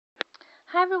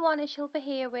Hi everyone, it's Shilpa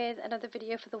here with another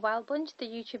video for the Wild Bunch, the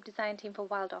YouTube design team for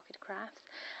Wild Orchid Crafts.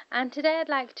 And today I'd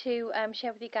like to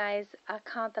share with you guys a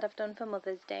card that I've done for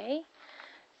Mother's Day.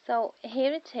 So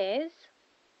here it is.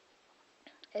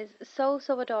 It's so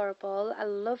adorable. I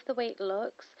love the way it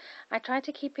looks. I try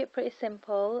to keep it pretty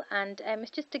simple, and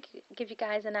it's just to give you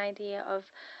guys an idea of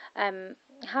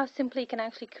how simply you can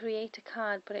actually create a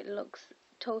card, but it looks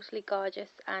totally gorgeous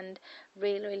and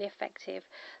really effective.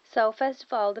 So first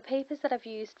of all, the papers that I've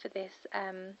used for this,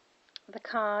 the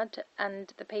card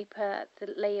and the paper, the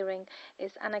layering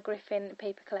is Anna Griffin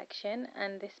paper collection,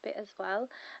 and this bit as well.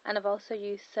 And I've also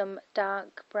used some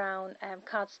dark brown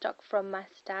cardstock from my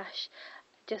stash,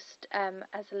 just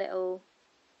as a little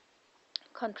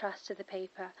contrast to the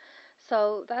paper.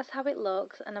 So that's how it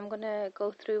looks, and I'm going to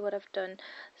go through what I've done.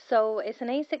 So it's an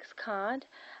A6 card,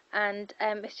 and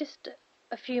it's just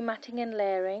a few matting and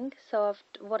layering. So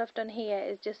what I've done here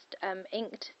is just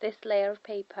inked this layer of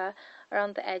paper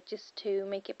around the edge just to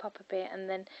make it pop a bit, and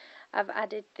then I've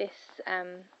added this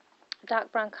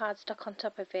dark brown cardstock on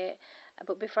top of it,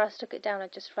 but before I stuck it down I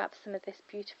just wrapped some of this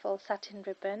beautiful satin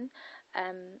ribbon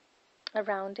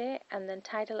around it, and then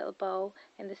tied a little bow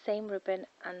in the same ribbon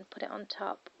and put it on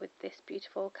top with this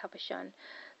beautiful cabochon.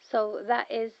 So that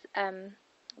is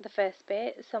the first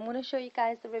bit. So I'm going to show you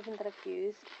guys the ribbon that I've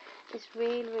used. It's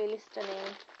really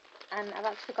stunning, and I've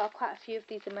actually got quite a few of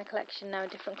these in my collection now,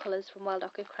 different colours from Wild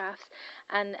Orchid Crafts,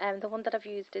 and the one that I've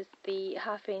used is the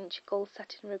 1/2 inch gold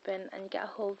satin ribbon, and you get a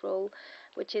whole roll,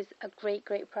 which is a great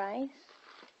price.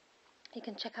 You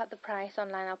can check out the price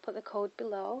online, I'll put the code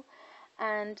below.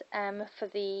 And for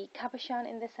the cabochon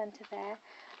in the centre there,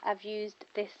 I've used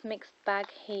this mixed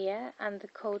bag here, and the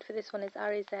code for this one is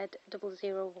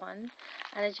REZ001,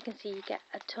 and as you can see you get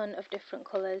a ton of different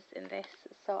colours in this,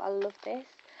 so I love this.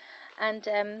 And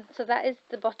so that is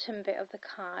the bottom bit of the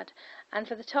card, and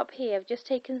for the top here I've just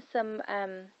taken some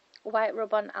white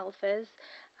rub-on alphas,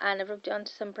 and I've rubbed it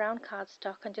onto some brown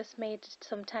cardstock and just made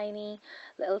some tiny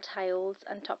little tiles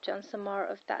and topped it on some more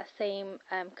of that same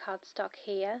cardstock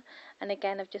here. And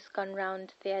again I've just gone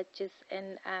round the edges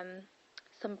in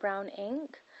some brown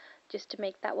ink just to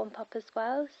make that one pop as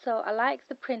well. So I like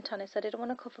the print on it, so I didn't want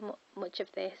to cover much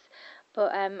of this,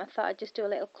 but I thought I'd just do a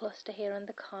little cluster here on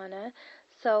the corner.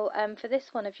 So for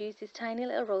this one I've used these tiny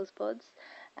little rosebuds,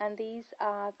 and these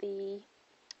are the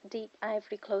deep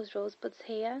ivory closed rosebuds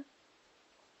here.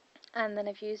 And then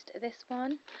I've used this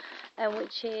one,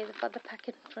 which is, I've got the pack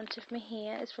in front of me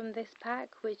here, it's from this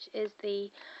pack, which is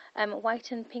the white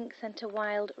and pink centre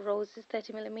wild roses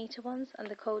 30mm ones, and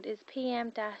the code is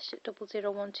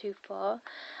PM-00124.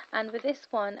 And with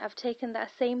this one I've taken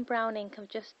that same brown ink and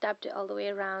just dabbed it all the way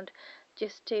around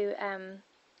just to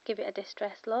give it a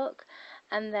distressed look.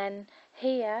 And then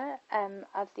here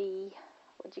are the,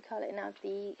 what do you call it now,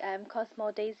 the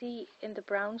Cosmo Daisy in the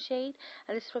brown shade,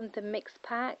 and this is from the mix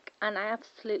pack, and I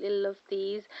absolutely love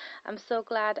these. I'm so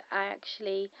glad I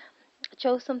actually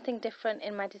chose something different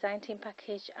in my design team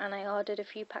package, and I ordered a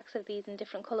few packs of these in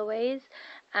different colourways,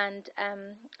 and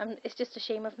it's just a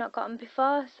shame I've not got them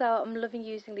before, so I'm loving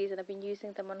using these, and I've been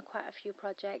using them on quite a few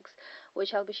projects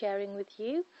which I'll be sharing with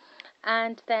you.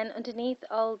 And then underneath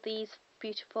all these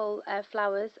beautiful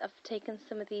flowers, I've taken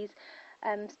some of these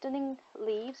stunning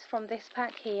leaves from this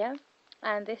pack here,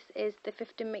 and this is the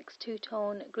 50 mix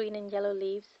two-tone green and yellow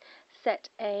leaves set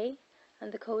A,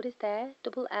 and the code is there,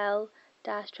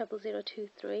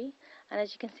 LL-00023, and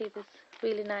as you can see there's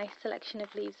really nice selection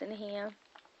of leaves in here.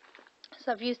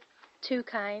 So I've used two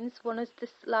kinds. One is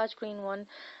this large green one,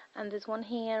 and there's one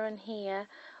here and here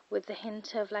with the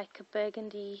hint of like a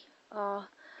burgundy or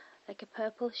like a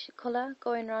purple colour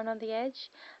going around on the edge,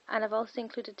 and I've also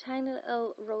included a tiny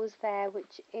little rose there,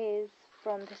 which is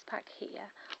from this pack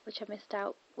here, which I missed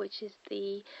out, which is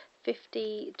the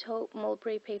 50 taupe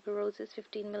mulberry paper roses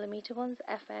 15mm ones,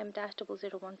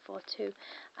 FM-00142,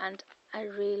 and I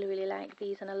really like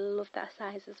these, and I love that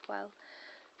size as well.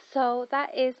 So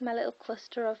that is my little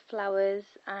cluster of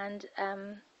flowers, and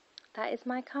that is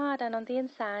my card. And on the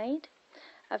inside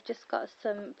I've just got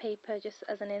some paper just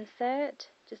as an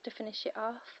insert, just to finish it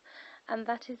off, and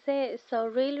that is it. So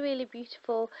really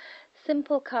beautiful,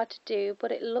 simple card to do,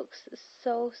 but it looks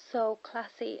so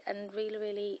classy and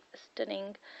really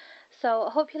stunning. So I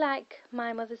hope you like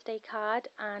my Mother's Day card,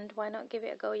 and why not give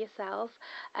it a go yourself.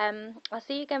 I'll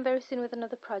see you again very soon with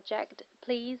another project.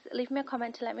 Please leave me a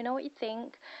comment to let me know what you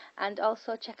think, and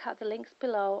also check out the links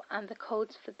below, and the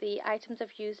codes for the items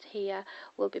I've used here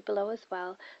will be below as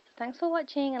well. So thanks for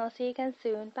watching, and I'll see you again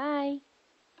soon. Bye!